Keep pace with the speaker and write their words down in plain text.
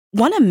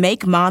Want to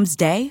make Mom's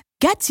day?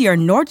 Get to your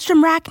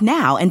Nordstrom Rack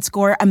now and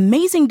score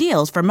amazing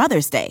deals for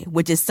Mother's Day,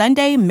 which is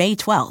Sunday, May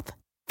 12th.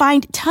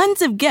 Find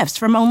tons of gifts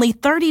from only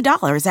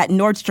 $30 at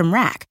Nordstrom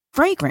Rack.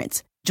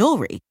 Fragrance,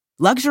 jewelry,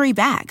 luxury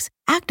bags,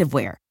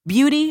 activewear,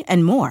 beauty,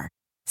 and more.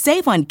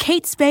 Save on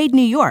Kate Spade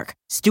New York,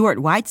 Stuart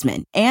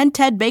Weitzman, and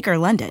Ted Baker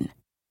London.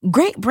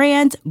 Great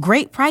brands,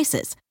 great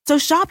prices. So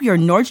shop your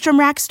Nordstrom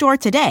Rack store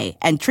today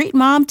and treat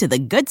Mom to the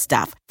good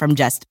stuff from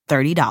just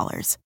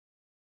 $30.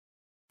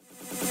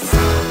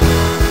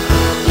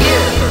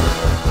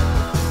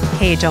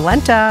 Hey,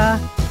 Jolenta.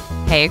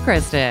 Hey,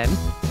 Kristen.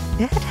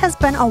 It has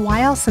been a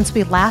while since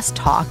we last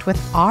talked with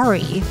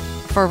Ari.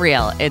 For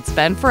real, it's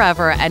been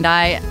forever, and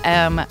I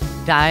am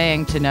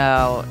dying to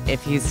know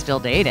if he's still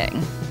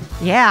dating.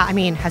 Yeah, I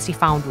mean, has he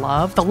found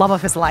love? The love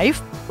of his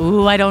life?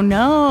 Ooh, I don't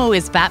know.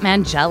 Is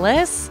Batman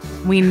jealous?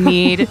 We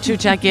need to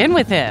check in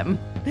with him.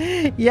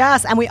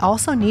 Yes, and we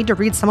also need to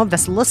read some of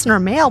this listener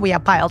mail we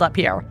have piled up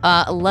here.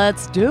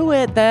 Let's do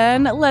it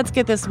then. Let's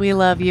get this We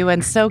Love You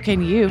and So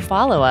Can You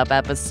follow-up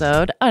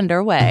episode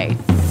underway.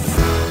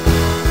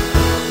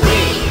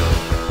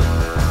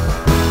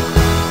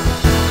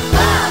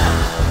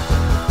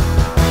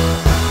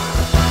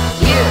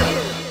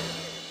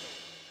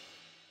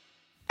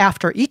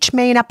 After each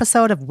main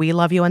episode of We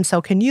Love You and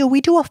So Can You,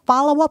 we do a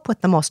follow-up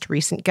with the most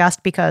recent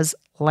guest because,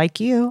 like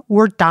you,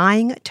 we're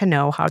dying to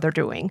know how they're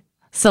doing.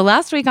 So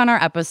last week on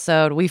our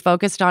episode, we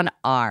focused on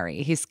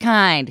Ari. He's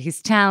kind,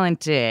 he's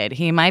talented,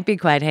 he might be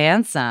quite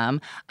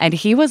handsome, and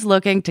he was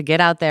looking to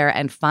get out there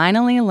and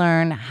finally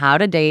learn how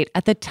to date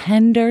at the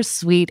tender,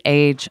 sweet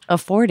age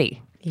of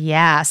 40.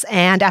 Yes,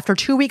 and after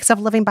 2 weeks of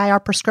living by our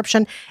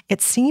prescription,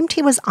 it seemed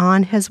he was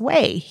on his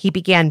way. He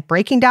began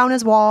breaking down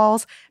his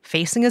walls,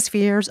 facing his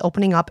fears,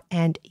 opening up,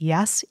 and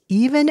yes,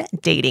 even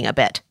dating a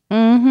bit.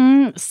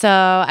 So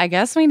I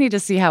guess we need to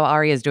see how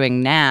Ari is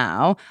doing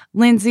now.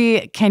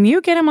 Lindsay, can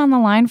you get him on the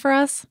line for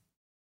us?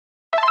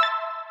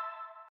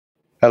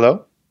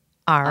 Hello?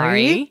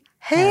 Ari?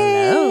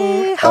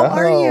 Hey, Hello. how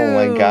are you?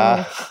 Oh my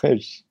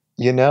gosh.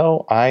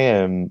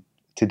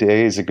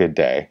 Today is a good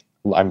day.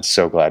 I'm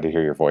so glad to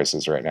hear your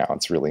voices right now.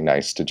 It's really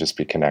nice to just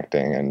be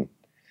connecting and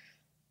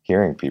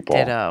hearing people.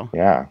 Ditto.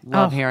 Yeah.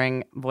 Love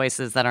hearing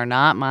voices that are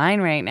not mine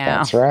right now.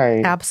 That's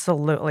right.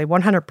 Absolutely,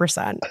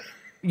 100%.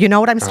 You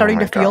know what I'm starting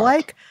to feel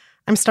like?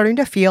 I'm starting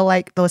to feel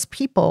like those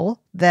people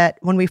that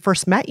when we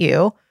first met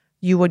you,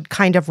 you would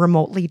kind of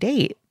remotely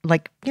date.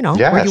 Like, you know,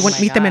 where you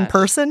wouldn't meet them in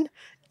person.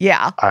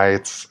 Yeah.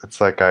 It's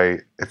like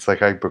I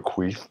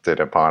bequeathed it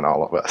upon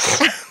all of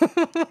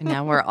us.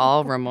 Now we're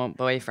all remote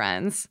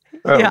boyfriends.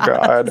 Oh, Yes.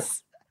 God.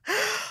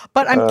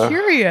 But I'm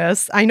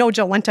curious. I know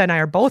Jolenta and I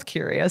are both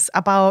curious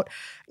about,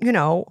 you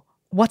know,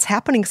 what's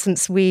happening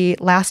since we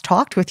last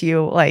talked with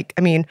you. Like,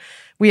 I mean,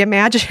 we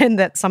imagine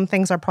that some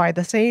things are probably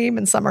the same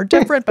and some are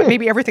different, but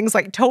maybe everything's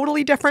like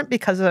totally different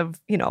because of,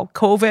 you know,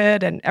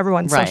 COVID and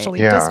everyone's Right. socially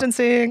Yeah.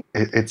 distancing.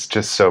 It's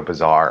just so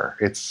bizarre.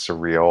 It's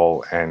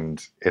surreal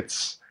and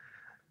it's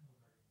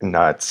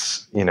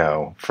nuts, you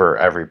know, for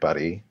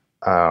everybody,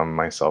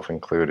 myself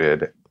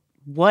included.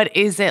 What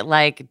is it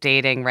like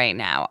dating right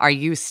now? Are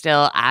you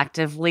still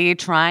actively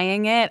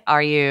trying it?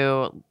 Are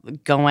you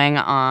going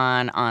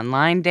on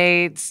online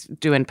dates,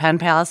 doing pen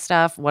pal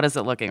stuff? What is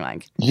it looking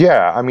like?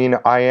 Yeah, I mean,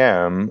 I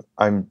am.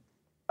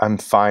 I'm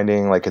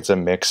finding like it's a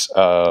mix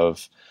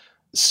of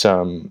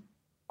some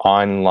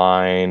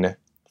online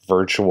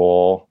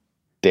virtual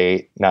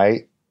date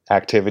night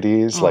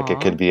activities. Like it Aw.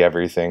 could be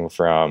everything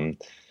from,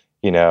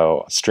 you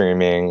know,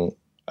 streaming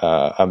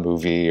a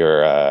movie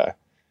or a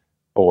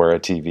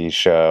TV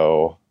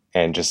show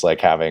and just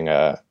like having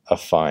a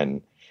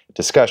fun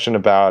discussion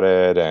about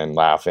it and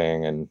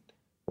laughing and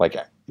like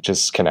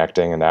just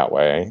connecting in that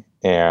way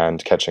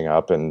and catching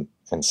up and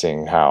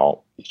seeing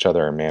how each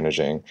other are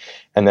managing.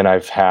 And then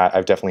I've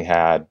definitely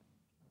had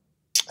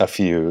a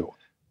few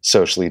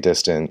socially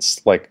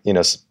distanced, like, you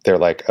know, they're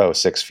like, oh,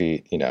 6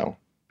 feet, you know,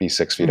 be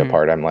 6 feet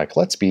apart. I'm like,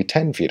 let's be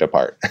 10 feet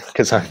apart.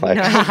 Cause I'm like,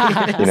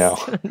 you know,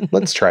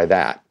 let's try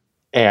that.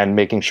 And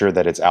making sure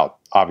that it's out,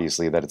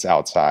 obviously that it's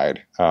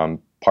outside,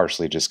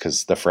 partially just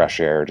because the fresh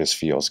air just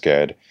feels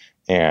good.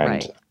 And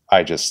Right.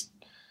 I just,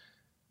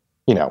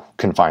 you know,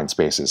 confined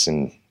spaces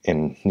in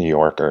New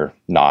York are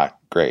not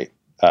great.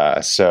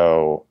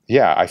 So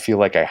yeah, I feel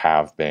like I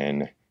have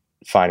been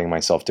finding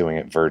myself doing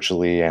it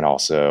virtually and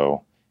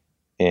also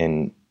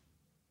in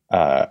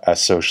a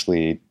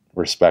socially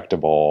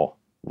respectable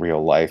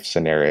real life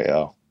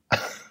scenario.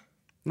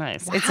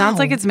 Nice. It sounds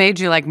like Wow. it's made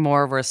you like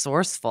more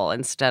resourceful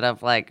instead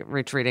of like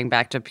retreating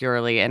back to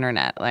purely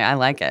internet. Like I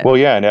like it. Well,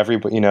 yeah, and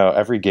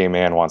every gay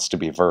man wants to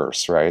be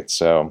verse, right?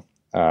 So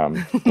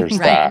there's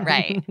that.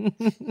 Right.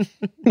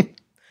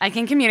 I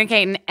can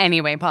communicate in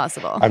any way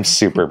possible. I'm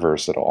super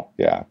versatile.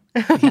 Yeah.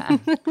 Yeah.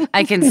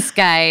 I can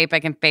Skype, I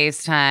can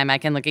FaceTime, I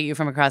can look at you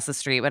from across the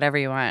street, whatever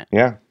you want.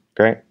 Yeah.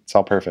 Great. It's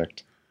all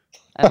perfect.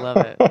 I love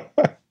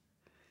it.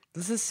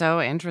 This is so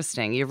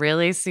interesting. You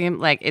really seem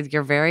like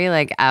you're very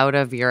like out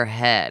of your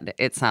head,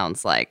 it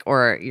sounds like,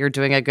 or you're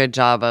doing a good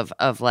job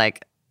of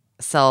like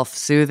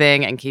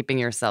self-soothing and keeping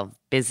yourself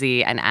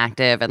busy and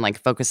active and like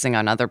focusing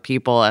on other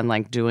people and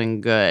like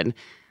doing good.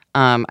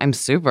 I'm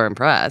super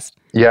impressed.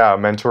 Yeah, a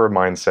mentor of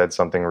mine said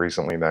something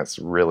recently that's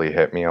really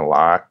hit me a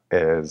lot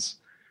is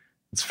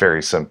it's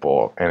very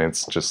simple. And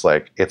it's just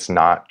like, it's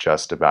not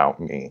just about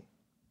me.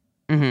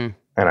 Mm-hmm.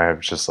 And I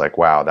was just like,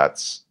 wow,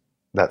 that's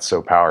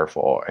so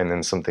powerful. And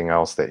then something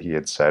else that he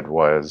had said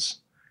was,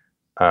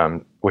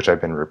 which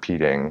I've been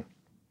repeating,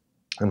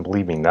 and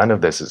believe me, none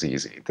of this is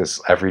easy.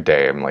 This every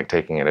day, I'm like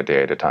taking it a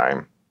day at a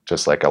time,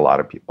 just like a lot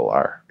of people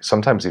are.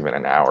 Sometimes even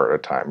an hour at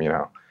a time,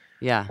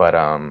 Yeah. But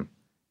I'm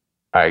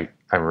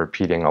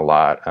repeating a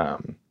lot.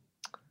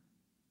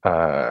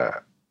 I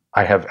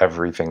have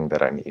everything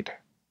that I need.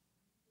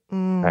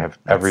 I have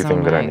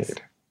everything that I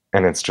need.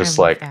 And it's just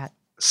like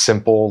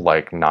simple,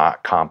 like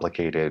not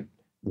complicated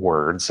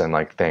words and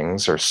like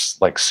things are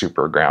like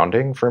super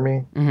grounding for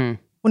me. Mm-hmm.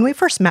 When we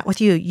first met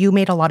with you, you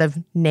made a lot of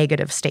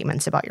negative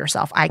statements about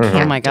yourself. I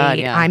can't date.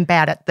 Yeah. I'm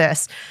bad at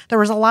this. There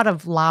was a lot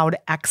of loud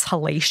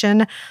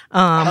exhalation.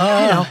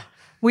 A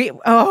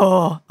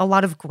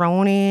lot of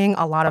groaning,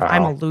 a lot of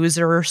I'm a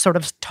loser sort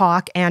of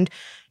talk. And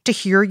to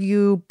hear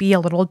you be a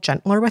little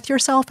gentler with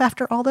yourself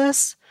after all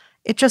this,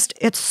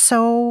 it's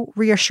so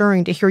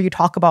reassuring to hear you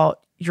talk about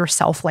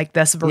yourself like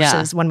this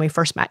versus when we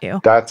first met you.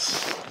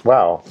 That's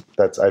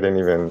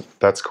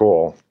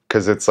cool.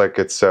 Cause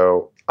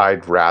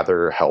I'd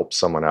rather help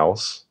someone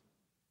else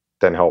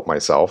than help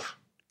myself.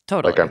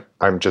 Totally. Like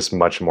I'm just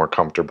much more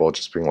comfortable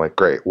just being like,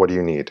 great, what do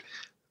you need?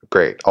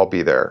 Great, I'll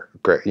be there.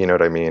 Great. You know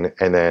what I mean?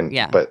 And then,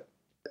 but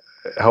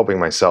helping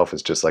myself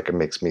is just like, it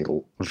makes me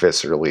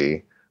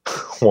viscerally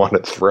want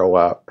to throw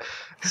up.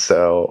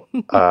 So,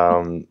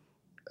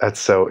 that's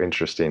so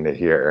interesting to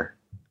hear.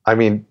 I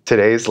mean,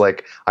 today's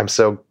like, I'm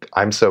so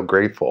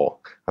grateful.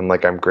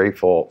 I'm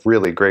grateful,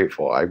 really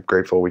grateful. I'm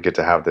grateful we get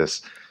to have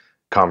this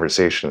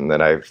conversation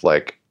that I've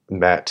like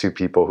met two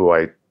people who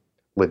I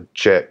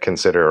legit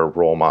consider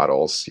role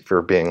models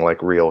for being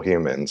like real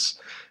humans,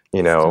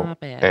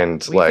 Stop it.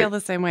 And we feel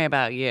the same way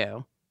about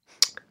you.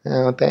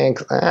 Oh,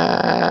 thanks.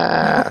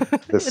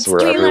 This is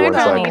where everyone's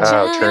like,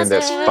 oh, turn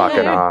this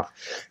fucking off.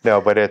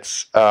 No, but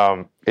it's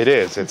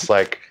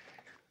like,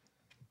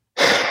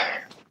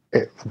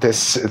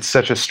 it's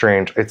such a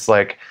strange, it's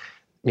like,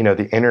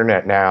 the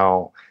internet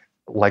now,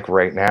 like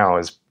right now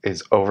is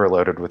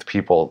overloaded with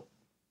people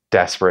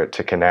desperate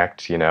to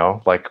connect,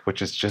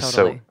 which is just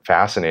so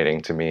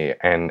fascinating to me.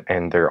 And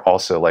they're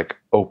also like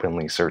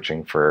openly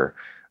searching for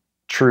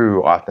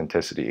true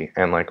authenticity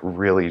and like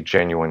really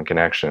genuine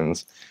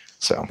connections.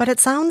 So, but it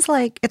sounds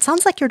like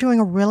you're doing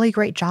a really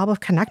great job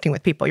of connecting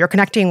with people. You're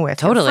connecting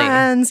with your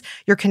friends.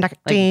 You're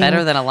connecting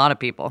better than a lot of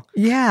people.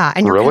 Yeah,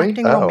 and you're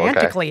connecting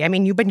romantically. Okay. I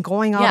mean, you've been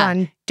going out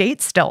on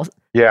dates still.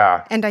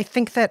 Yeah. And I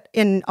think that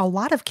in a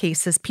lot of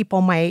cases, people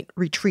might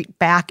retreat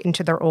back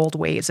into their old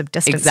ways of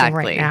distancing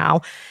right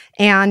now.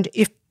 And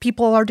if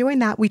people are doing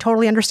that, we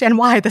totally understand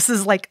why. This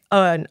is like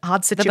an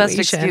odd situation. The best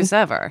excuse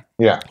ever.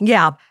 Yeah.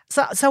 Yeah.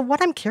 So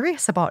what I'm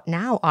curious about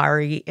now,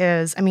 Ari,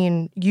 is, I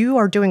mean, you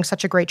are doing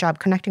such a great job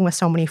connecting with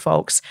so many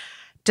folks.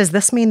 Does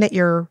this mean that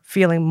you're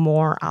feeling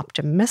more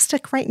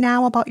optimistic right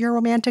now about your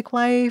romantic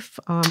life?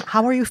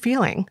 How are you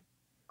feeling?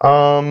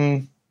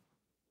 I'm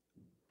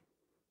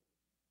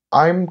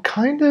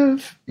kind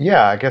of,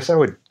 I guess I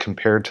would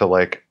compare to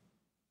like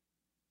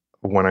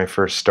when I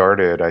first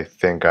started, I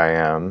think I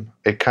am.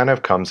 It kind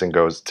of comes and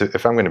goes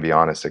if I'm going to be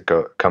honest,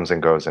 comes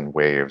and goes in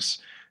waves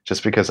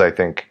just because I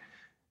think,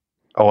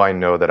 I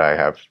know that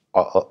I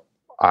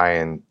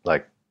and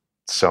like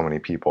so many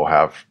people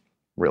have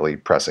really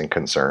pressing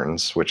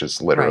concerns, which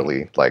is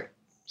literally like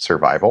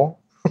survival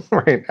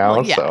right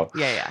now.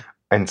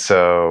 And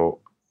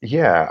so,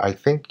 I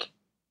think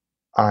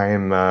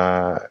I'm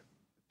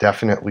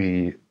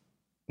definitely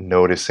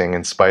noticing,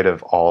 in spite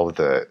of all of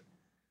the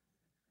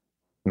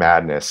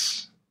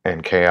madness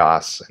and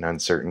chaos and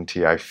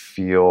uncertainty, I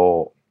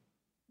feel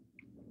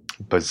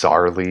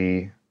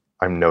bizarrely,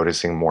 I'm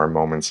noticing more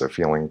moments of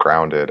feeling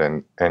grounded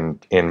and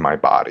in my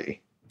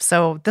body.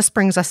 So this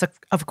brings us,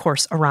 of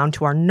course, around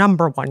to our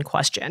number one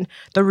question.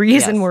 The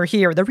reason we're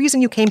here, the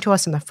reason you came to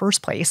us in the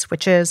first place,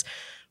 which is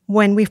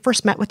when we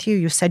first met with you,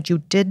 you said you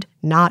did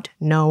not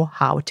know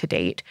how to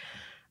date.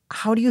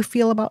 How do you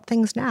feel about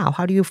things now?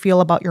 How do you feel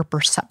about your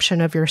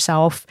perception of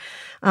yourself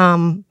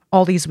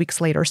all these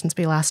weeks later since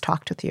we last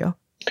talked with you?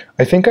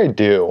 I think I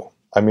do.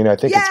 I mean, I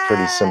think it's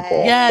pretty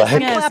simple. Yes.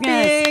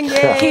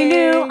 He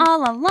knew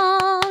all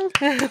along.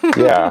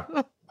 Yeah,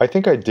 I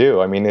think I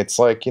do. I mean, it's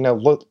like,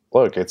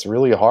 look, it's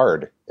really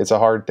hard. It's a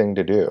hard thing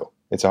to do.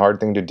 It's a hard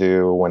thing to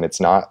do when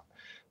it's not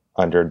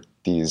under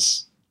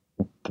these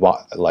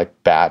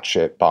like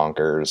batshit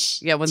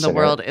bonkers. Yeah, when the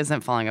world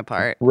isn't falling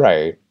apart.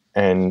 Right.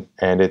 And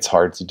it's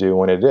hard to do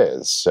when it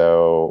is.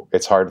 So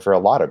it's hard for a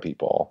lot of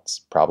people. It's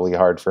probably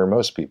hard for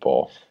most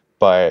people.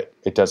 But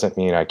it doesn't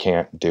mean I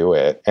can't do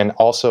it. And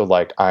also,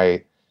 like,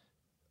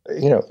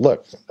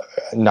 look,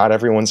 not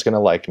everyone's going to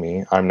like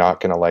me. I'm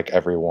not going to like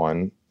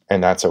everyone.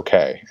 And that's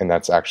okay. And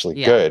that's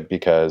actually good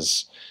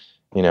because,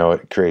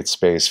 it creates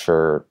space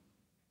for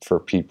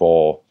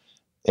people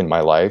in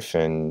my life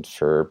and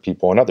for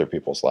people in other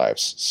people's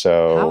lives.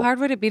 So how hard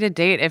would it be to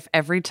date if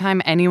every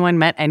time anyone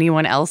met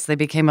anyone else, they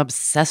became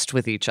obsessed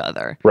with each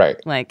other? Right.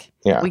 Like,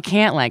 Yeah. we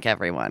can't like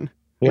everyone.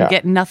 Yeah. We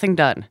get nothing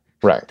done.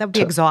 Right. That would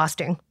be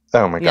exhausting.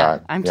 Oh my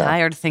God. I'm Yeah.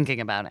 tired thinking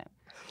about it.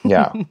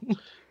 Yeah.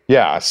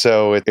 Yeah.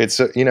 So it's,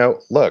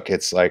 look,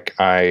 it's like,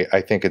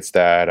 I think it's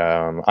that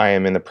I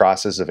am in the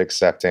process of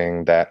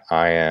accepting that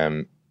I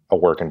am a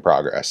work in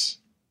progress.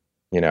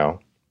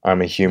 I'm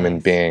a human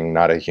Nice. being,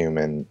 not a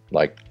human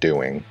like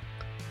doing.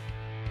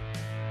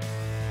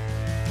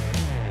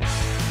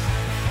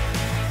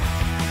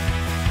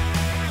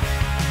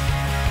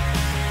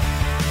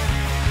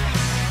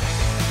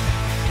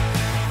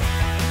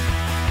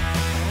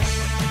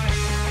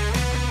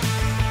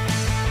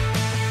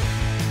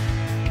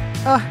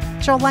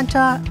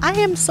 Jolenta, I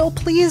am so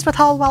pleased with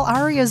how well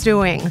Ari is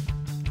doing.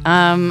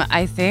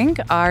 I think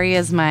Ari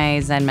is my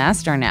Zen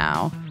master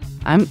now.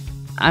 I'm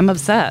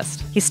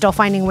obsessed. He's still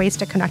finding ways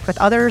to connect with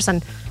others,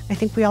 and I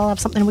think we all have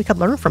something we could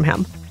learn from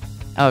him.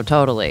 Oh,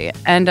 totally.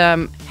 And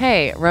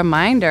hey,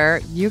 reminder,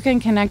 you can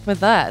connect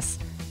with us.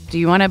 Do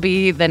you want to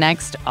be the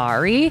next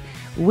Ari?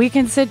 We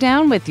can sit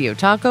down with you,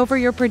 talk over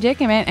your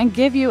predicament, and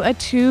give you a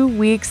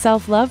 2-week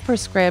self-love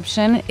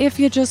prescription if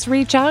you just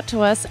reach out to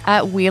us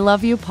at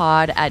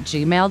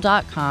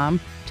weloveyoupod@gmail.com.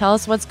 Tell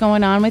us what's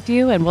going on with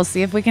you, and we'll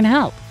see if we can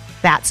help.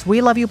 That's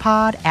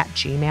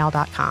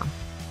weloveyoupod@gmail.com.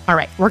 All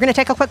right, we're going to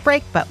take a quick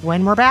break, but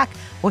when we're back,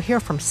 we'll hear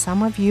from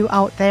some of you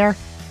out there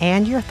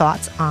and your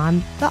thoughts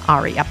on the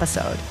Ari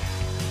episode.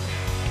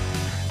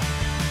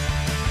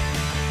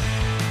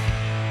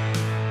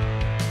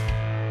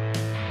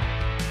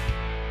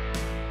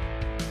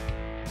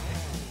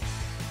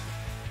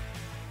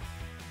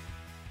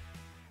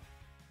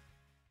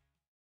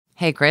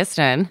 Hey,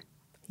 Kristen.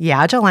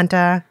 Yeah,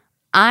 Jolenta.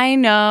 I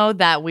know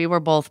that we were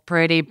both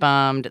pretty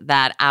bummed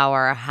that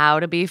our How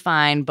to Be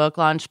Fine book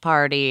launch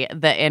party,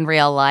 the in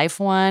real life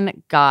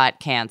one, got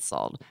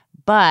canceled.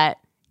 But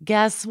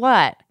guess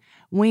what?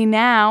 We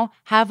now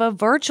have a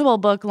virtual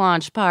book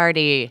launch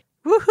party.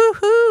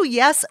 Woo-hoo-hoo!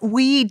 Yes,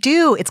 we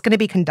do. It's going to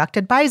be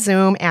conducted by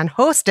Zoom and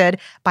hosted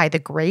by the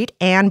great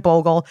Anne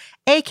Bogle,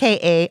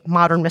 a.k.a.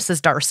 Modern Mrs.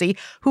 Darcy,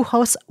 who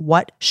hosts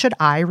What Should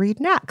I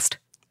Read Next?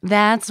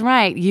 That's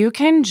right. You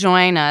can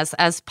join us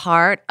as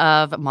part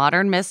of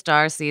Modern Miss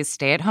Darcy's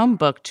stay-at-home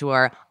book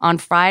tour on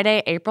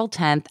Friday, April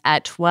 10th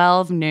at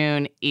 12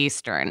 noon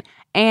Eastern.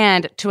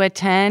 And to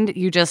attend,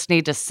 you just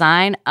need to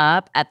sign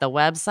up at the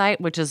website,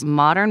 which is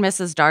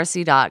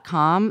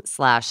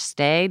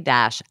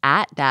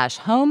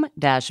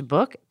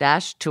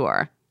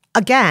modernmrsdarcy.com/stay-at-home-book-tour.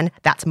 Again,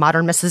 that's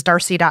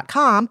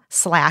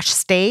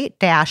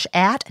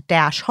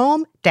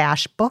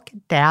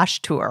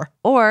modernmrsdarcy.com/stay-at-home-book-tour.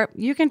 Or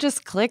you can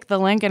just click the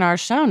link in our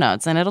show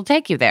notes and it'll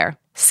take you there.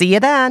 See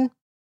you then.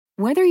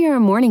 Whether you're a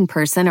morning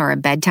person or a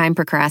bedtime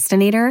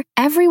procrastinator,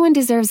 everyone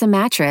deserves a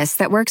mattress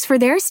that works for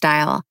their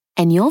style.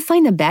 And you'll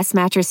find the best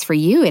mattress for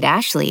you at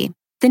Ashley.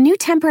 The new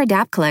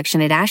Temper-Adapt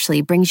collection at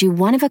Ashley brings you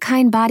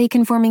one-of-a-kind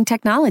body-conforming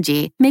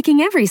technology,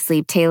 making every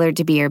sleep tailored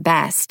to be your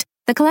best.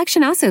 The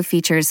collection also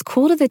features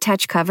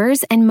cool-to-the-touch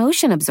covers and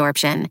motion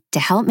absorption to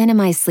help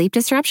minimize sleep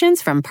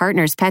disruptions from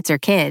partners, pets, or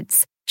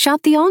kids.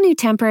 Shop the all-new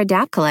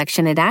Temper-Adapt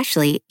collection at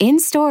Ashley,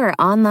 in-store or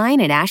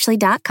online at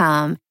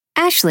ashley.com.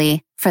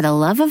 Ashley, for the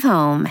love of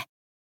home.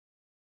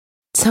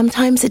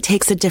 Sometimes it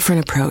takes a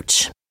different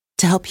approach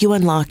to help you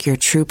unlock your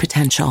true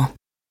potential.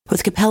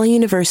 With Capella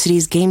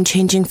University's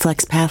game-changing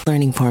FlexPath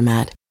learning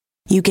format,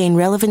 you gain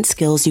relevant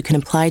skills you can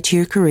apply to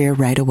your career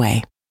right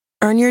away.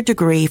 Earn your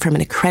degree from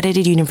an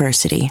accredited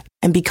university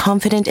and be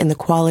confident in the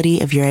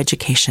quality of your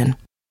education.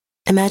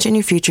 Imagine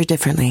your future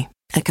differently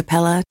at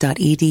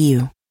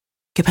capella.edu.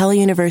 Capella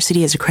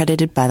University is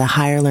accredited by the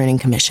Higher Learning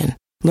Commission.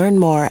 Learn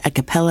more at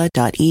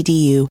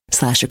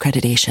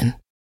capella.edu/accreditation.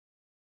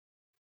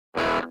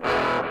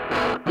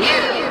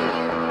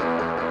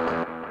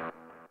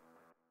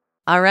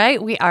 All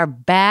right, we are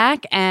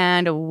back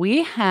and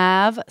we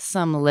have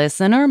some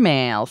listener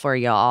mail for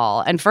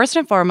y'all. And first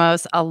and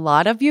foremost, a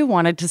lot of you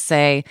wanted to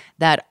say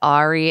that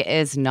Ari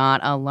is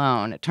not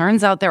alone. It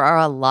turns out there are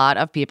a lot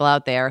of people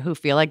out there who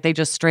feel like they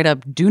just straight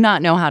up do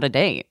not know how to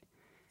date.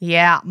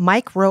 Yeah,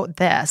 Mike wrote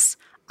this.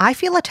 I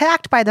feel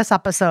attacked by this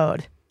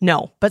episode.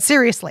 No, but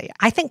seriously,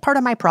 I think part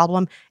of my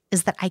problem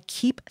is that I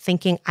keep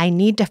thinking I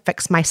need to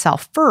fix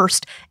myself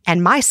first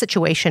and my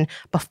situation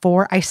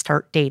before I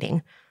start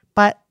dating.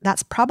 But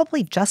that's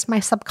probably just my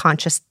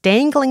subconscious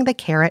dangling the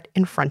carrot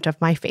in front of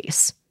my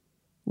face.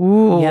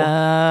 Ooh.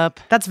 Yup.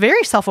 That's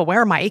very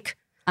self-aware, Mike.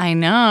 I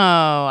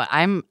know.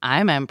 I'm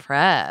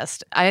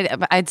impressed.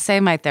 I'd say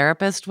my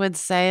therapist would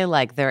say,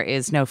 like, there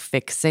is no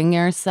fixing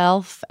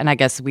yourself. And I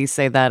guess we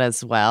say that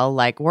as well.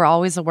 Like, we're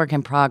always a work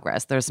in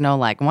progress. There's no,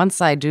 like,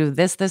 once I do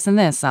this, this, and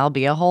this, I'll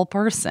be a whole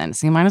person.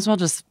 So you might as well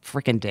just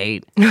freaking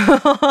date.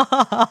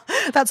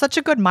 That's such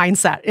a good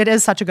mindset. It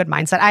is such a good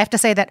mindset. I have to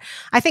say that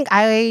I think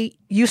I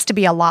used to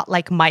be a lot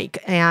like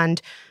Mike.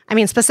 And I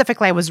mean,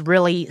 specifically, I was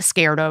really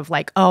scared of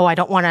like, oh, I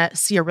don't want to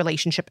see a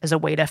relationship as a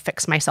way to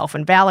fix myself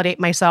and validate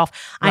myself.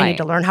 I need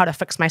to learn how to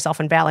fix myself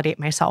and validate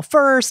myself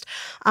first.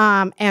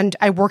 And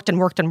I worked and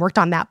worked and worked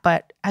on that.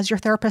 But as your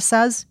therapist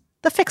says,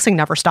 the fixing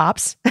never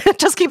stops. It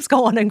just keeps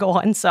going and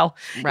going. So,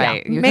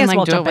 right. Yeah, You may can as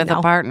well do it jump in with now.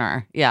 a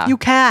partner. Yeah. You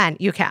can.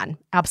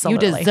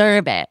 Absolutely. You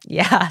deserve it.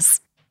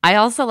 Yes. I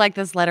also like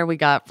this letter we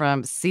got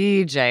from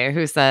CJ,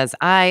 who says,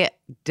 I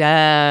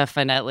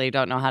definitely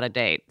don't know how to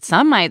date.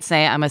 Some might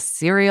say I'm a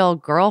serial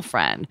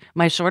girlfriend.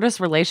 My shortest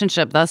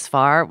relationship thus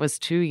far was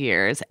 2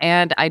 years,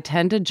 and I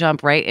tend to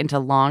jump right into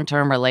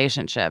long-term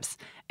relationships.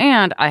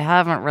 And I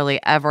haven't really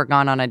ever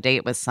gone on a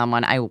date with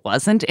someone I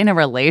wasn't in a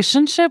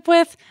relationship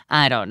with.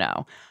 I don't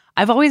know.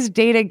 I've always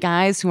dated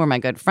guys who were my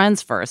good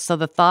friends first, so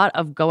the thought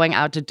of going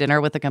out to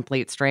dinner with a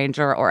complete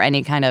stranger or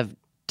any kind of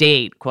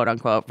date, quote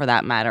unquote, for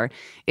that matter,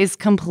 is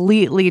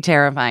completely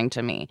terrifying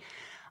to me.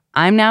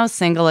 I'm now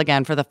single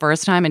again for the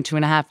first time in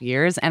 2.5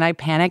 years, and I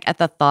panic at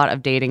the thought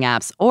of dating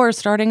apps or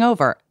starting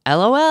over.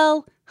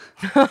 LOL.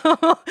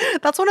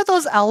 That's one of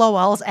those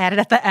LOLs added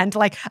at the end,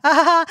 like,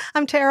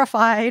 I'm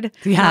terrified.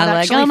 Yeah, Not like,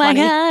 actually oh my funny.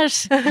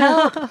 gosh,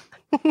 help.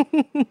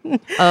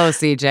 Oh,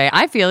 CJ,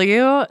 I feel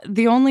you.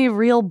 The only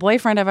real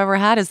boyfriend I've ever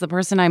had is the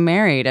person I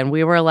married, and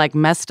we were like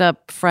messed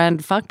up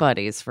friend fuck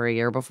buddies for a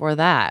year before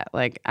that.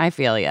 Like, I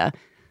feel you.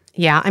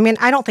 Yeah, I mean,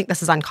 I don't think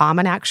this is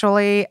uncommon,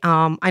 actually.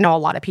 I know a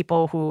lot of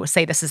people who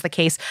say this is the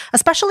case,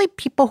 especially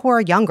people who are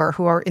younger,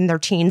 who are in their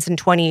teens and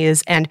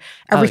 20s, and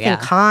everything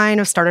kind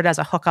of started as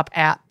a hookup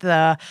at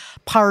the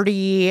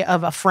party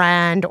of a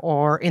friend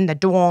or in the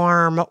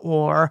dorm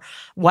or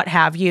what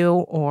have you,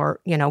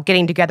 or, you know,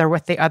 getting together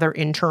with the other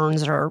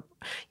interns or,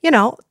 you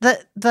know,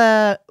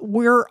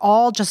 we're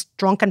all just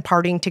drunk and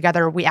partying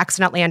together. We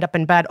accidentally end up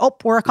in bed. Oh,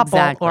 we're a couple.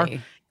 Exactly.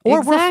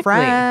 Or we're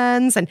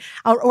friends, and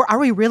or are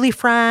we really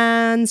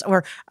friends?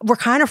 Or we're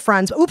kind of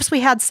friends. Oops, we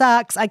had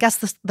sex. I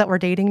guess that we're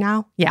dating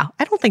now. Yeah,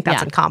 I don't think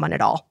that's uncommon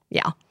at all.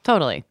 Yeah,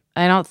 totally.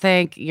 I don't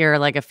think you're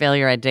like a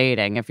failure at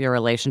dating if your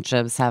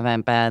relationships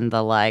haven't been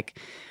the like,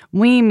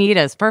 we meet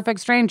as perfect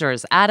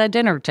strangers at a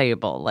dinner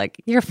table.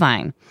 Like, you're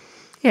fine.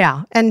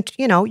 Yeah, and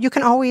you know, you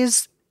can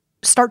always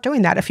start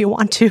doing that if you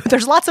want to.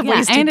 There's lots of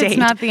ways to date. And it's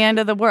not the end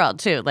of the world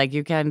too. Like,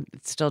 you can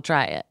still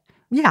try it.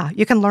 Yeah,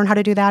 you can learn how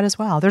to do that as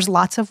well. There's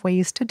lots of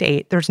ways to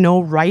date. There's no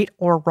right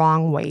or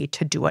wrong way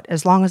to do it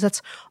as long as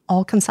it's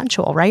all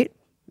consensual, right?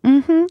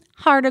 Mm-hmm.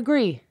 Hard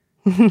agree.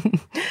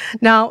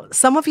 Now,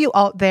 some of you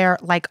out there,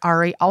 like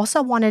Ari,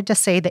 also wanted to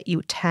say that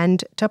you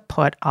tend to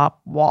put up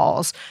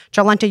walls.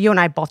 Jolenta, you and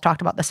I both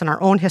talked about this in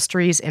our own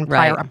histories in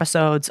prior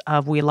episodes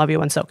of We Love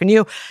You and So Can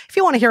You. If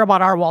you want to hear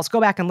about our walls,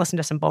 go back and listen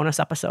to some bonus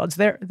episodes.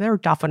 They're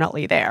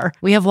definitely there.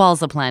 We have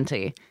walls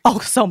aplenty. Oh,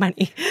 so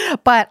many.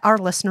 But our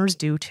listeners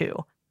do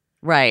too.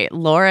 Right.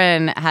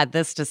 Lauren had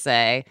this to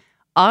say,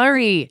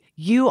 Ari,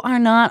 you are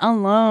not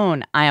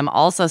alone. I am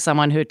also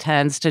someone who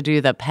tends to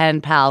do the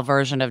pen pal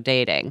version of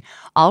dating.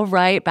 I'll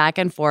write back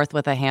and forth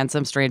with a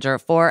handsome stranger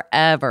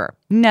forever,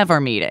 never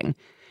meeting.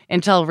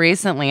 Until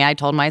recently, I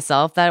told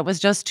myself that it was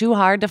just too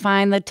hard to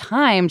find the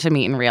time to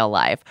meet in real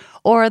life,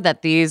 or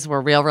that these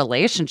were real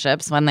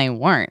relationships when they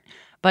weren't.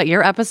 But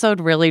your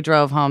episode really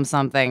drove home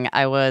something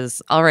I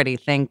was already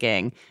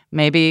thinking.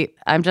 Maybe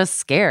I'm just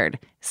scared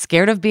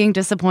of being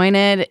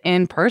disappointed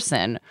in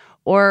person,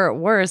 or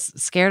worse,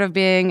 scared of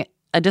being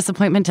a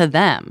disappointment to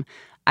them.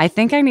 I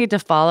think I need to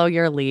follow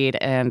your lead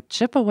and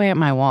chip away at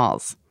my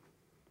walls.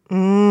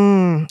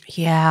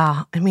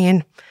 Yeah. I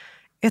mean,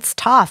 it's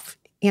tough.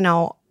 You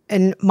know,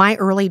 in my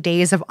early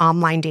days of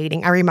online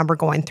dating, I remember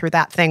going through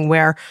that thing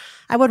where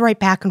I would write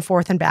back and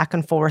forth and back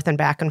and forth and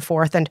back and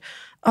forth. And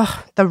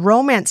the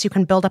romance you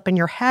can build up in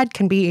your head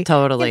can be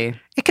totally.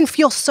 It can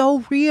feel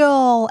so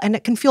real, and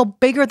it can feel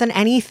bigger than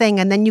anything.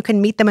 And then you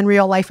can meet them in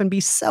real life and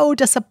be so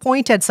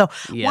disappointed. So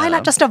why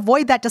not just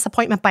avoid that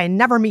disappointment by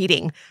never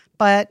meeting?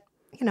 But,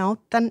 you know,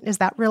 then is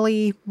that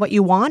really what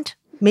you want?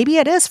 Maybe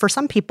it is for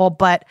some people,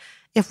 but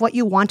if what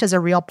you want is a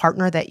real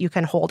partner that you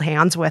can hold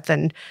hands with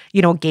and,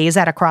 you know, gaze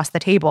at across the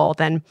table,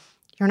 then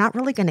you're not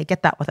really going to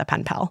get that with a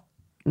pen pal.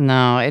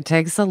 No, it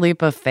takes a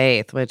leap of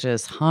faith, which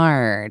is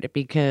hard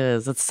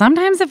because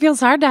sometimes it feels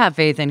hard to have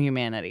faith in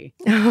humanity.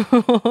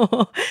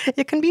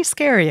 It can be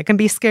scary. It can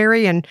be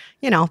scary. And,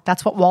 you know,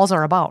 that's what walls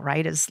are about,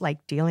 right? Is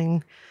like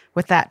dealing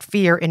with that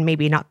fear in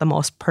maybe not the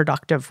most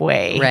productive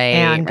way. Right.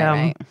 And,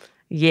 right.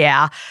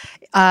 Yeah.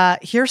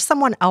 Here's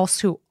someone else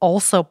who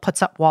also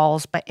puts up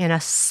walls, but in a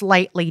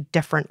slightly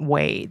different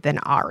way than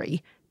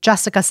Ari.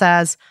 Jessica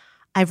says,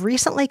 I've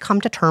recently come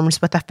to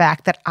terms with the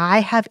fact that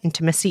I have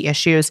intimacy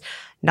issues.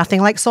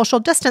 Nothing like social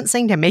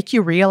distancing to make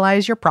you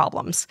realize your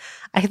problems.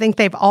 I think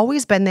they've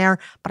always been there,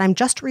 but I'm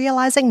just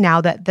realizing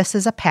now that this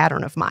is a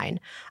pattern of mine.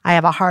 I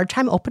have a hard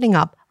time opening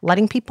up,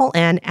 letting people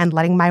in, and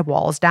letting my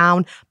walls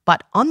down.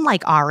 But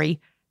unlike Ari,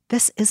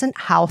 this isn't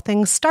how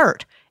things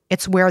start.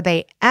 It's where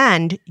they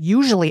end,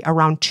 usually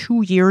around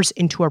 2 years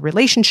into a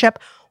relationship,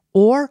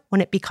 or when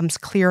it becomes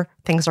clear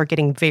things are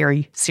getting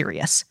very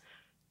serious.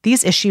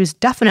 These issues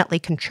definitely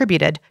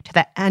contributed to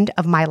the end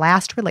of my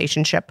last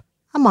relationship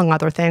among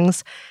other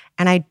things,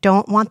 and I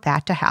don't want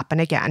that to happen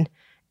again.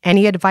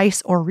 Any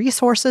advice or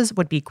resources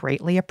would be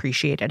greatly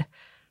appreciated.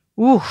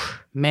 Ooh.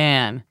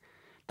 Man,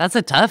 that's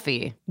a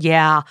toughie.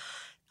 Yeah.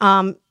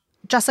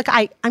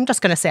 Jessica, I'm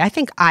just going to say, I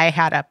think I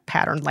had a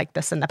pattern like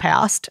this in the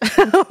past.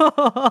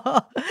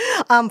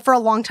 For a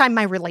long time,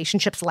 my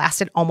relationships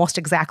lasted almost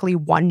exactly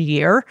 1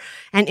 year.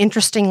 And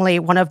interestingly,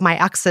 one of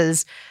my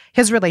exes,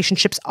 his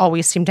relationships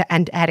always seemed to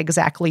end at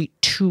exactly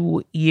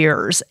 2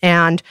 years.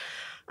 And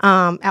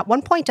at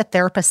one point, a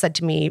therapist said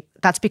to me,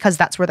 that's because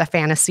that's where the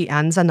fantasy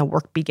ends and the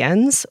work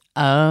begins.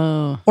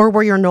 Oh. Or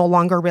where you're no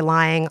longer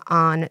relying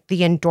on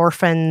the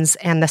endorphins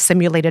and the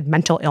simulated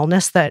mental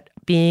illness that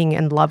being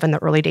in love in the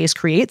early days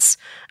creates.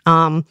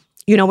 When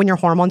your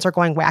hormones are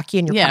going wacky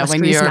and your chemistry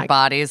when your not...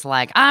 body's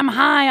like, I'm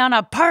high on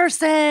a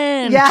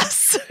person.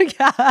 Yes.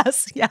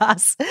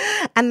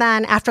 And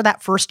then after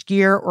that first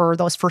year or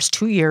those first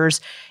 2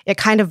 years, it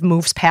kind of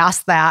moves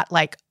past that,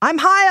 like, I'm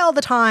high all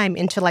the time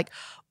into like,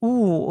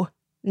 ooh,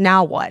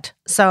 now what?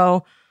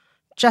 So,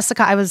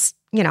 Jessica, I was,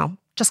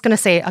 just going to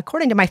say,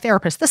 according to my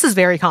therapist, this is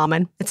very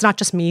common. It's not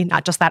just me,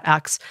 not just that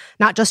ex,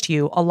 not just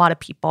you. A lot of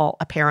people,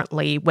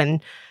 apparently, when,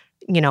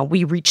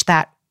 we reach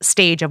that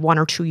stage of 1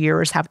 or 2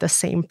 years, have the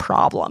same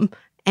problem.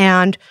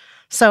 And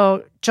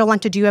so,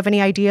 Jolenta, do you have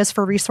any ideas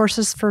for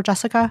resources for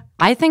Jessica?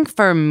 I think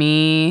for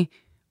me,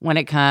 when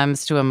it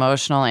comes to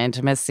emotional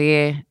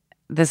intimacy,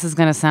 this is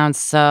going to sound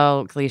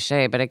so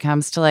cliche, but it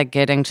comes to like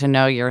getting to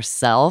know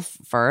yourself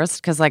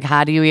first. Because like,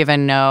 how do you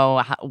even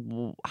know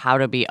how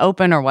to be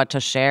open or what to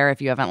share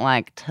if you haven't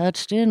like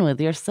touched in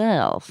with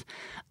yourself?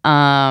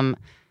 And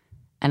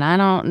I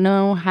don't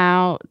know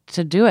how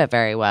to do it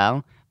very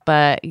well.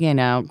 But,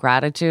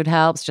 gratitude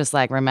helps, just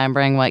like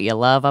remembering what you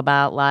love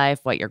about life,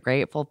 what you're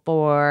grateful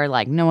for,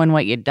 like knowing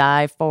what you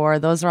die for.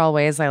 Those are all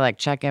ways I like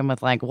check in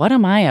with like, what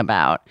am I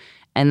about?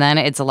 And then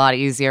it's a lot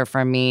easier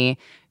for me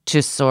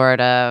to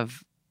sort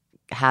of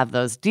have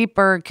those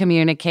deeper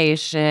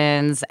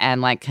communications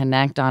and like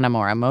connect on a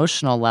more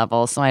emotional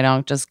level so I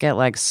don't just get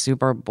like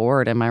super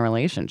bored in my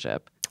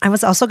relationship. I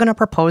was also going to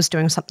propose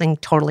doing something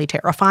totally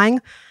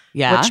terrifying,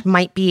 which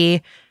might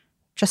be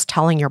just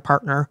telling your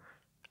partner,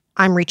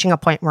 I'm reaching a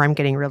point where I'm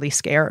getting really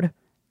scared.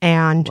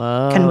 And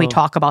can we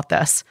talk about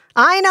this?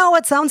 I know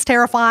it sounds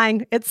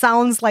terrifying. It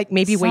sounds like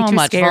maybe way too so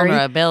much scary.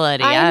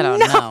 Vulnerability. I don't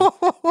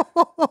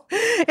know.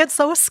 It's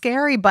so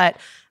scary, but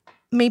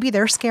maybe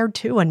they're scared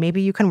too, and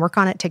maybe you can work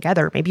on it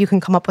together. Maybe you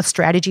can come up with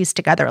strategies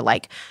together.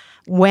 Like,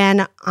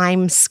 when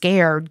I'm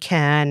scared,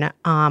 can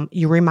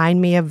you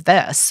remind me of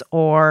this?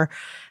 Or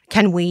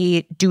can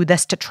we do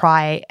this to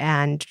try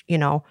and,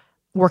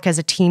 work as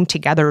a team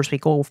together as we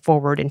go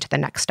forward into the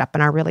next step in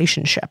our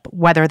relationship?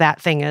 Whether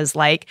that thing is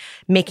like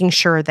making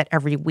sure that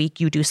every week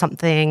you do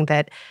something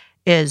that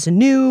is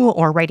new,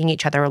 or writing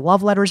each other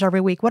love letters every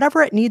week,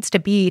 whatever it needs to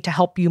be to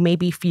help you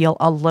maybe feel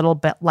a little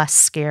bit less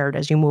scared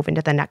as you move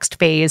into the next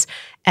phase,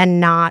 and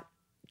not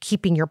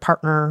keeping your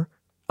partner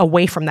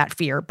away from that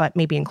fear, but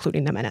maybe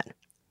including them in it.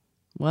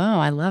 Whoa,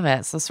 I love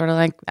it. So sort of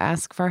like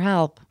ask for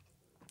help.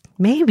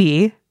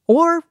 Maybe.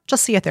 Or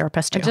just see a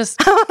therapist too. Just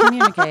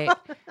communicate.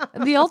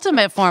 The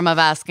ultimate form of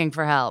asking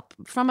for help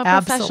from a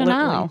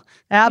professional.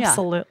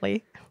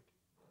 Absolutely.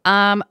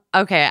 Yeah.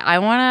 Okay, I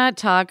want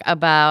to talk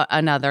about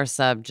another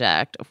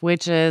subject,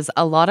 which is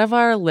a lot of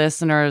our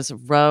listeners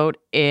wrote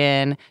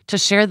in to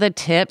share the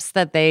tips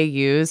that they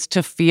use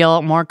to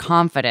feel more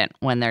confident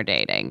when they're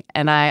dating.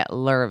 And I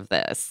love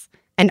this.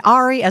 And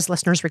Ari, as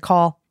listeners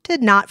recall,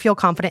 did not feel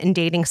confident in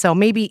dating, so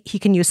maybe he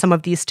can use some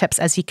of these tips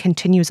as he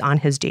continues on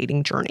his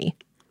dating journey.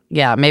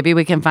 Yeah, maybe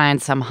we can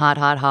find some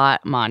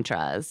hot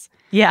mantras.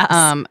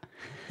 Yes.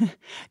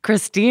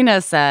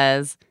 Christina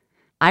says,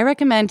 I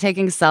recommend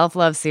taking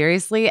self-love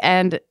seriously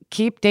and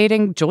keep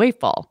dating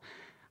joyful.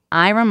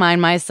 I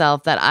remind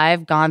myself that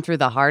I've gone through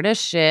the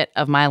hardest shit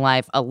of my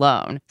life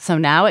alone. So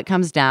now it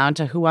comes down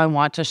to who I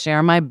want to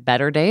share my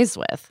better days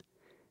with.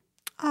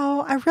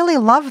 Oh, I really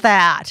love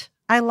that.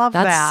 I love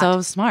that. That's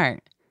so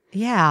smart.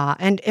 Yeah.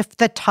 And if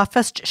the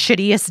toughest,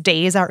 shittiest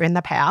days are in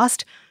the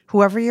past,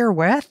 whoever you're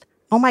with,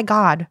 oh my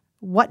God,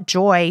 what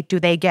joy do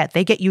they get?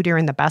 They get you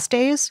during the best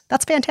days.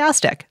 That's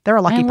fantastic. They're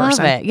a lucky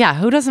person. I love it. Yeah.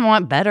 Who doesn't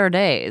want better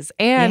days?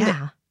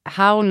 And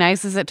how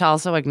nice is it to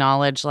also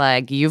acknowledge,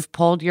 like, you've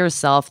pulled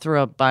yourself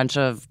through a bunch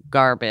of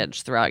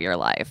garbage throughout your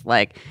life,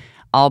 like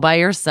all by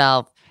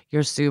yourself.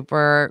 You're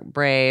super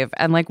brave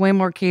and like way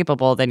more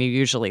capable than you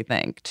usually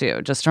think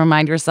too. Just to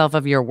remind yourself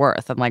of your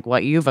worth and like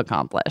what you've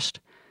accomplished.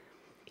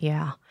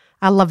 Yeah.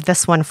 I love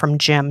this one from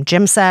Jim.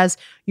 Jim says,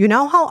 you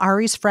know how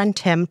Ari's friend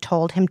Tim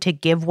told him to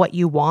give what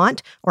you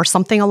want, or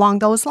something along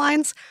those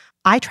lines?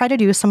 I try to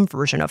do some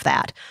version of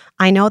that.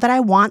 I know that I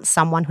want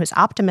someone who's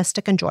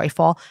optimistic and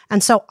joyful,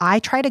 and so I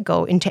try to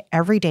go into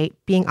every date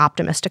being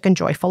optimistic and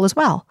joyful as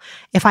well.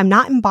 If I'm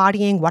not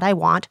embodying what I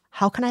want,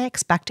 how can I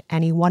expect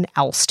anyone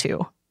else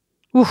to?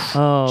 Oof.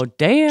 Oh,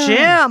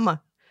 damn. Jim.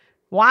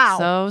 Wow.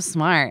 So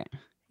smart.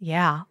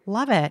 Yeah,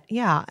 love it.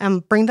 Yeah,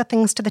 and bring the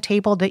things to the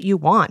table that you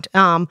want.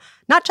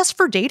 Not just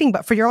for dating,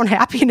 but for your own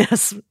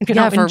happiness.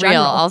 Yeah, for in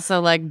general. real. Also,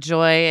 like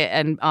joy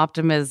and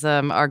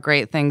optimism are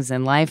great things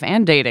in life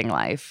and dating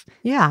life.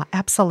 Yeah,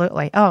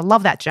 absolutely. Oh,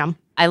 love that, Jim.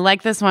 I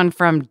like this one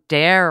from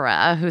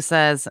Dara, who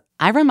says,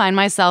 I remind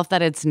myself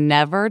that it's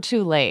never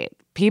too late.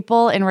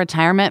 People in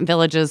retirement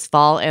villages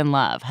fall in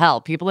love.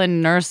 Hell, people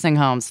in nursing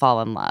homes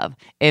fall in love.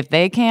 If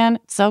they can,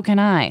 so can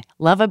I.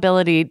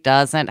 Lovability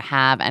doesn't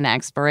have an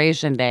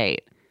expiration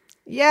date.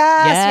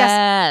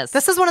 Yes.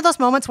 This is one of those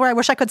moments where I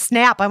wish I could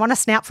snap. I want to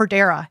snap for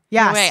Dara.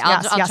 Yes. Wait,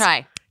 I'll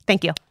try.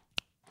 Thank you.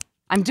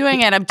 I'm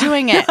doing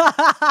it.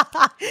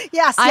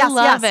 Yes. I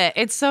love it.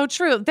 It's so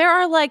true. There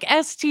are like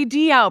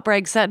STD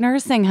outbreaks at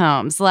nursing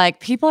homes. Like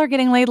people are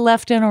getting laid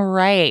left and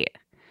right.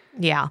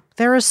 Yeah,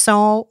 there is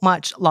so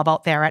much love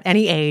out there at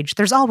any age.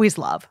 There's always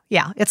love.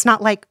 Yeah, it's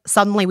not like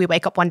suddenly we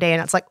wake up one day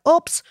and it's like,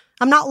 oops,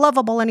 I'm not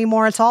lovable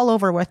anymore. It's all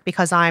over with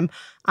because I'm,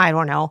 I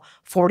don't know,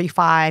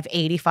 45,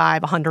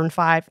 85,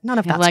 105. None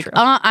of that's like, true.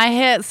 I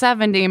hit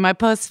 70. My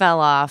puss fell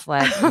off.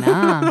 Like,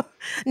 nah.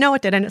 No,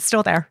 it didn't. It's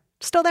still there.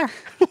 Still there.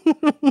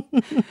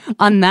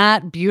 On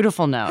that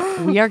beautiful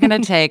note, we are going to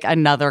take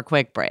another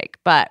quick break.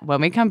 But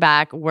when we come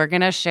back, we're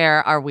going to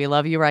share our We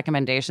Love You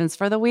recommendations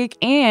for the week.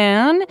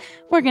 And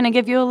we're going to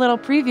give you a little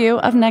preview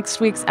of next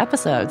week's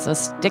episode. So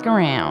stick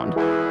around.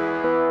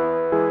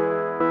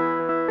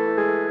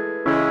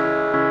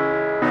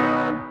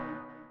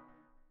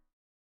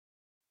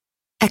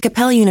 At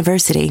Capella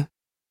University,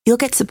 you'll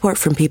get support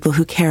from people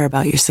who care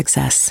about your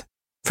success.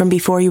 From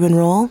before you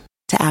enroll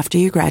to after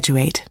you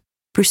graduate.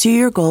 Pursue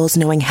your goals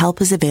knowing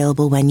help is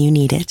available when you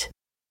need it.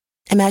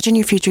 Imagine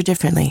your future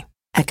differently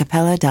at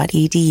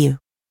capella.edu.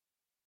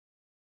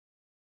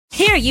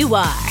 Here you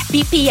are,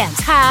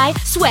 BPMs high,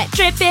 sweat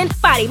dripping,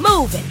 body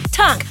moving,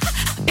 tongue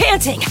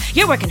panting.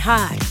 You're working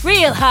hard,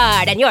 real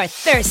hard, and you're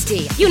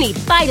thirsty. You need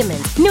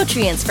vitamins,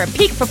 nutrients for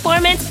peak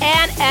performance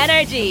and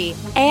energy.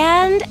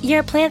 And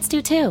your plants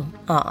do too.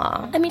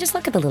 Aw, I mean, just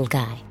look at the little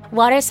guy.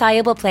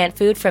 Water-soluble plant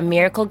food from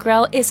Miracle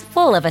Grow is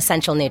full of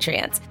essential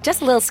nutrients.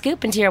 Just a little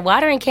scoop into your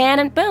watering can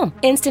and boom,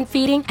 instant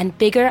feeding and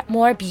bigger,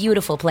 more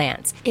beautiful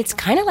plants. It's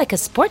kind of like a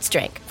sports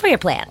drink for your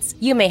plants.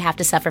 You may have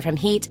to suffer from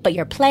heat, but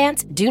your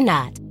plants do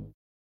not.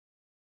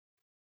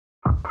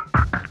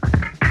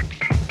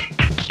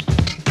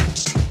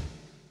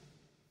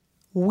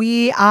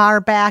 We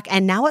are back,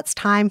 and now it's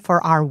time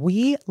for our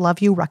We Love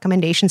You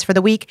recommendations for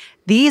the week.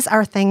 These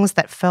are things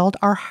that filled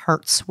our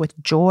hearts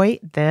with joy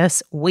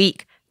this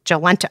week.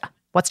 Jolenta,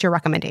 what's your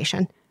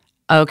recommendation?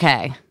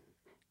 Okay.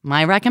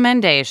 My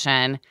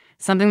recommendation,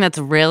 something that's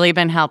really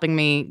been helping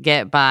me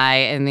get by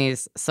in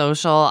these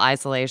social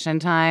isolation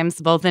times,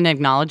 both in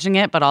acknowledging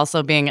it, but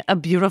also being a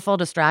beautiful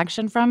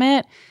distraction from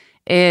it,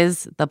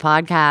 is the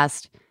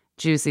podcast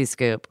Juicy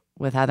Scoop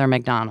with Heather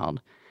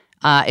McDonald.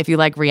 If you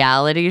like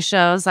reality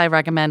shows, I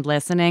recommend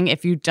listening.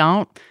 If you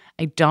don't,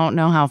 I don't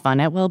know how fun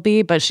it will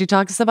be, but she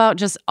talks about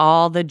just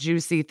all the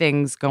juicy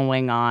things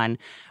going on,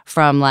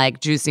 from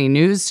like juicy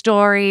news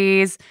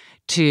stories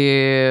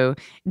to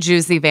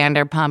juicy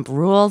Vanderpump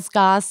Rules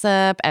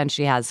gossip, and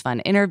she has fun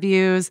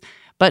interviews.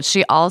 But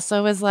she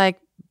also is like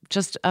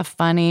just a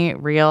funny,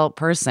 real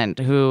person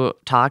who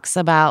talks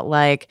about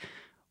like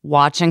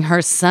watching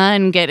her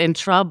son get in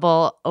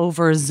trouble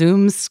over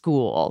Zoom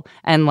school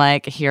and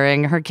like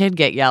hearing her kid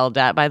get yelled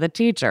at by the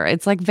teacher.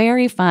 It's like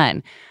very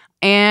fun.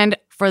 And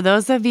for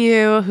those of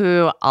you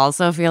who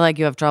also feel like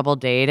you have trouble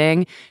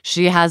dating,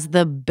 she has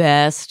the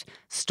best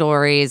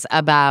stories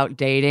about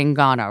dating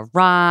gone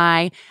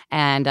awry.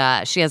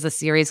 And she has a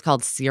series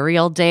called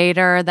Serial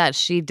Dater that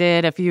she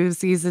did a few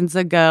seasons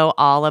ago,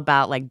 all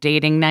about like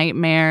dating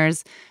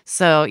nightmares.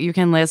 So you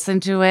can listen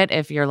to it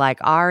if you're like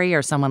Ari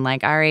or someone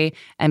like Ari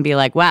and be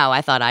like, wow,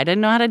 I thought I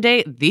didn't know how to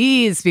date.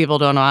 These people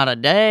don't know how to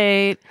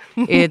date.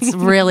 It's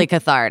really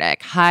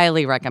cathartic.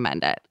 Highly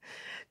recommend it.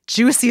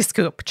 Juicy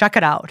Scoop. Check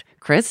it out.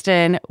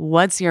 Kristen,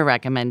 what's your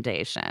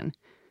recommendation?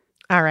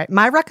 All right.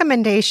 My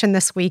recommendation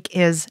this week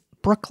is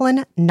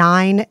Brooklyn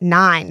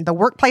Nine-Nine, the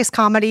workplace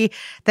comedy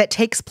that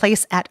takes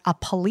place at a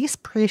police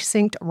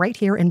precinct right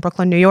here in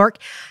Brooklyn, New York.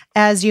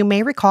 As you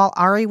may recall,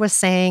 Ari was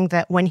saying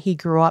that when he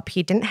grew up,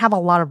 he didn't have a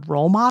lot of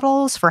role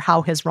models for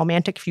how his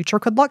romantic future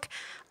could look.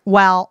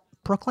 Well,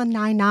 Brooklyn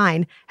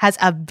Nine-Nine has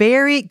a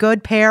very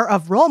good pair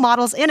of role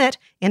models in it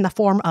in the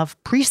form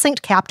of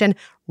Precinct Captain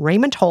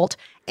Raymond Holt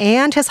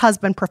and his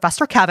husband,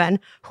 Professor Kevin,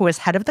 who is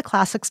head of the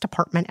classics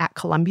department at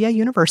Columbia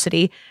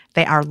University.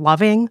 They are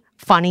loving,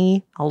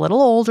 funny, a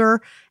little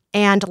older,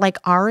 and like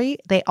Ari,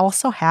 they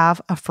also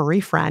have a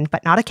furry friend,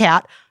 but not a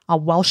cat, a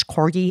Welsh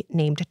corgi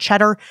named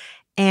Cheddar.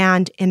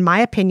 And in my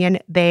opinion,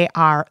 they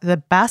are the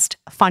best,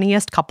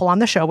 funniest couple on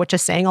the show, which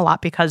is saying a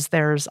lot because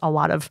there's a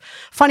lot of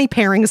funny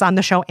pairings on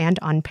the show and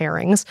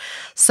unpairings.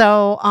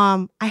 So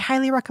I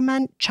highly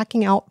recommend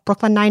checking out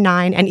Brooklyn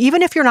Nine-Nine. And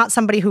even if you're not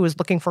somebody who is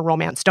looking for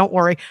romance, don't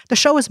worry. The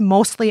show is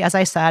mostly, as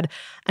I said,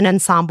 an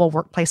ensemble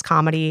workplace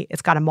comedy.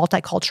 It's got a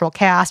multicultural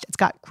cast. It's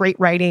got great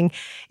writing.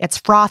 It's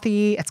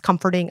frothy. It's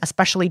comforting,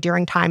 especially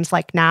during times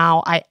like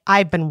now.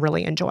 I've been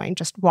really enjoying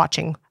just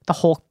watching the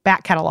whole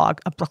back catalog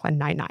of Brooklyn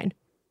Nine-Nine.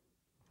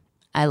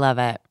 I love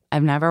it.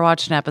 I've never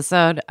watched an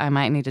episode. I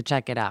might need to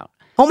check it out.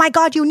 Oh my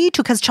God, you need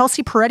to, because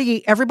Chelsea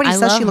Peretti, everybody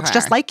says she looks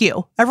just like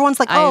you. Everyone's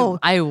like, oh.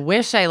 I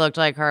wish I looked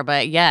like her,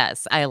 but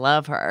yes, I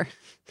love her.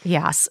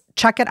 Yes,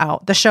 check it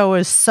out. The show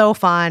is so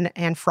fun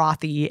and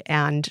frothy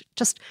and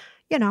just,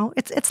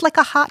 it's like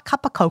a hot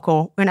cup of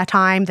cocoa in a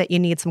time that you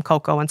need some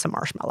cocoa and some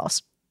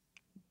marshmallows.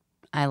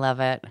 I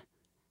love it.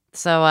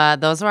 So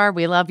those are our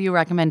We Love You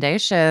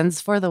recommendations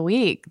for the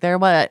week. They're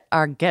what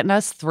are getting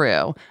us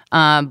through.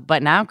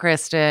 But now,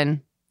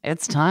 Kristen,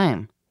 it's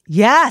time.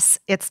 Yes,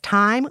 it's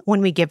time when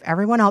we give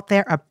everyone out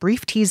there a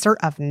brief teaser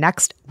of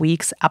next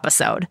week's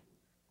episode.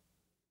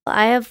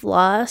 I have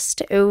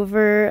lost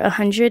over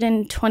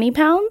 120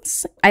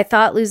 pounds. I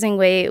thought losing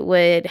weight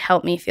would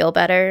help me feel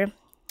better,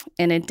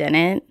 and it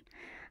didn't.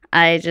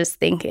 I just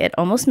think it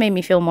almost made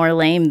me feel more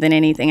lame than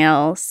anything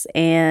else.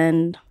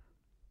 And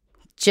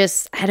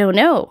just, I don't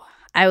know.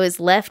 I was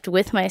left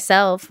with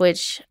myself,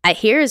 which I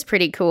hear is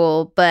pretty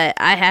cool, but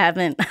I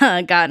haven't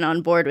gotten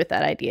on board with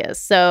that idea.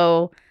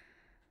 So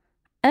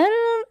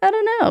I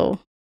don't know.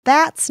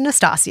 That's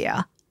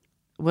Nastasia.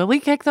 Will we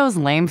kick those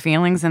lame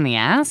feelings in the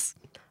ass?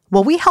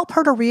 Will we help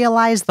her to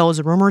realize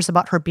those rumors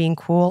about her being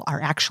cool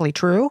are actually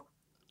true?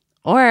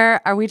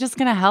 Or are we just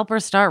going to help her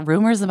start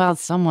rumors about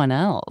someone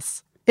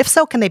else? If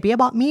so, can they be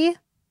about me?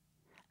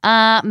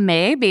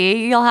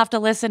 Maybe. You'll have to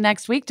listen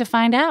next week to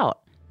find out.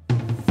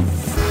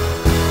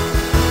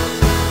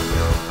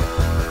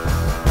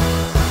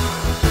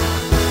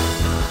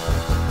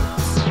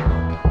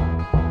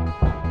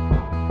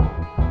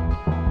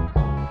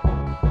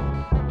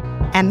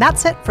 And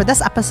that's it for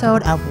this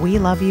episode of We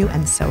Love You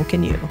and So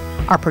Can You.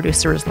 Our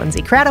producer is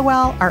Lindsay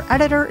Cradwell. Our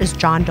editor is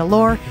John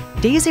Delore.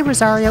 Daisy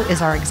Rosario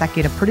is our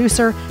executive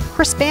producer.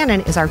 Chris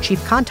Bannon is our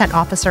chief content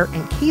officer.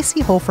 And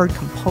Casey Holford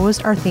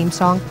composed our theme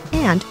song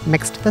and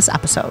mixed this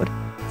episode.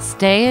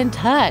 Stay in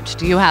touch.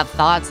 Do you have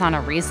thoughts on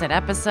a recent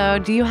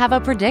episode? Do you have a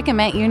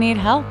predicament you need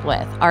help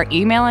with? Our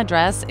email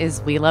address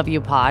is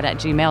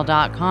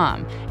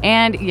weloveyoupod@gmail.com.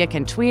 And you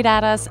can tweet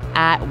at us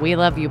at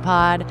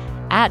weloveyoupod,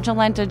 at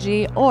Jolenta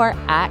G, or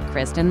at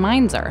Kristen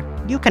Meinzer.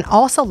 You can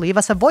also leave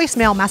us a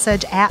voicemail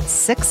message at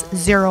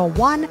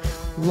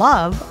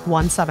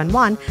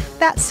 601-LOVE-171.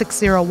 That's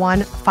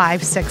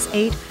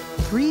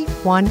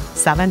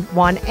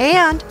 601-568-3171.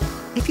 And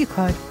if you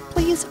could,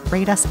 please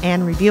rate us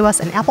and review us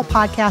in Apple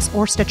Podcasts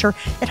or Stitcher.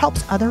 It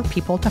helps other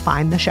people to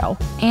find the show.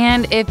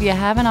 And if you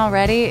haven't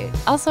already,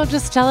 also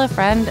just tell a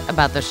friend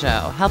about the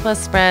show. Help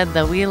us spread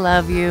the We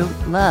Love You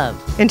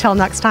love. Until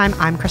next time,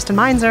 I'm Kristen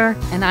Meinzer.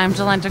 And I'm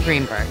Jolenta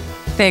Greenberg.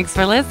 Thanks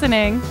for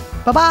listening.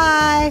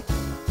 Bye-bye.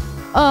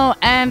 Oh,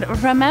 and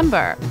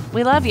remember,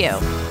 we love you.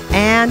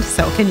 And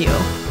so can you.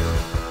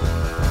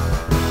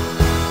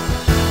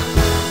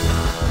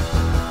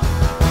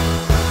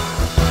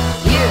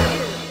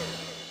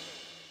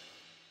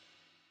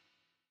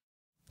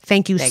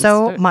 Thank you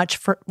so much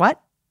for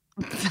what?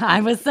 I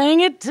was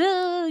saying it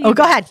too. Oh,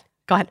 go ahead.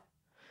 Go ahead.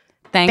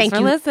 Thanks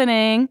for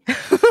listening.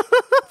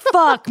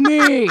 Fuck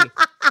me.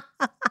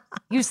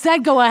 You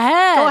said go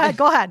ahead.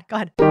 Go ahead.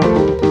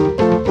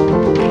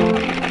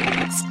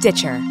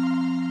 Stitcher.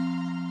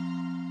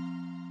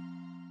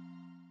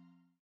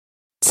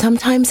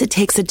 Sometimes it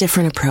takes a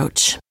different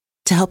approach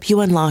to help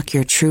you unlock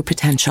your true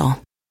potential.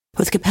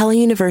 With Capella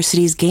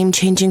University's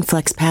game-changing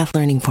FlexPath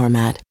learning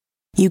format,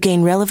 you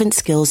gain relevant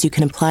skills you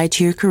can apply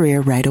to your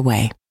career right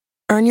away.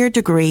 Earn your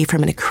degree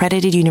from an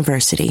accredited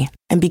university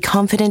and be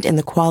confident in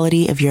the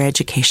quality of your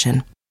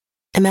education.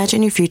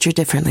 Imagine your future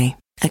differently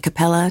at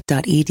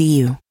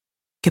capella.edu.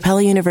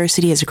 Capella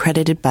University is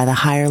accredited by the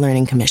Higher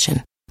Learning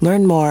Commission.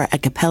 Learn more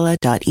at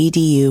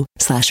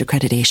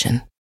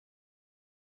capella.edu/accreditation.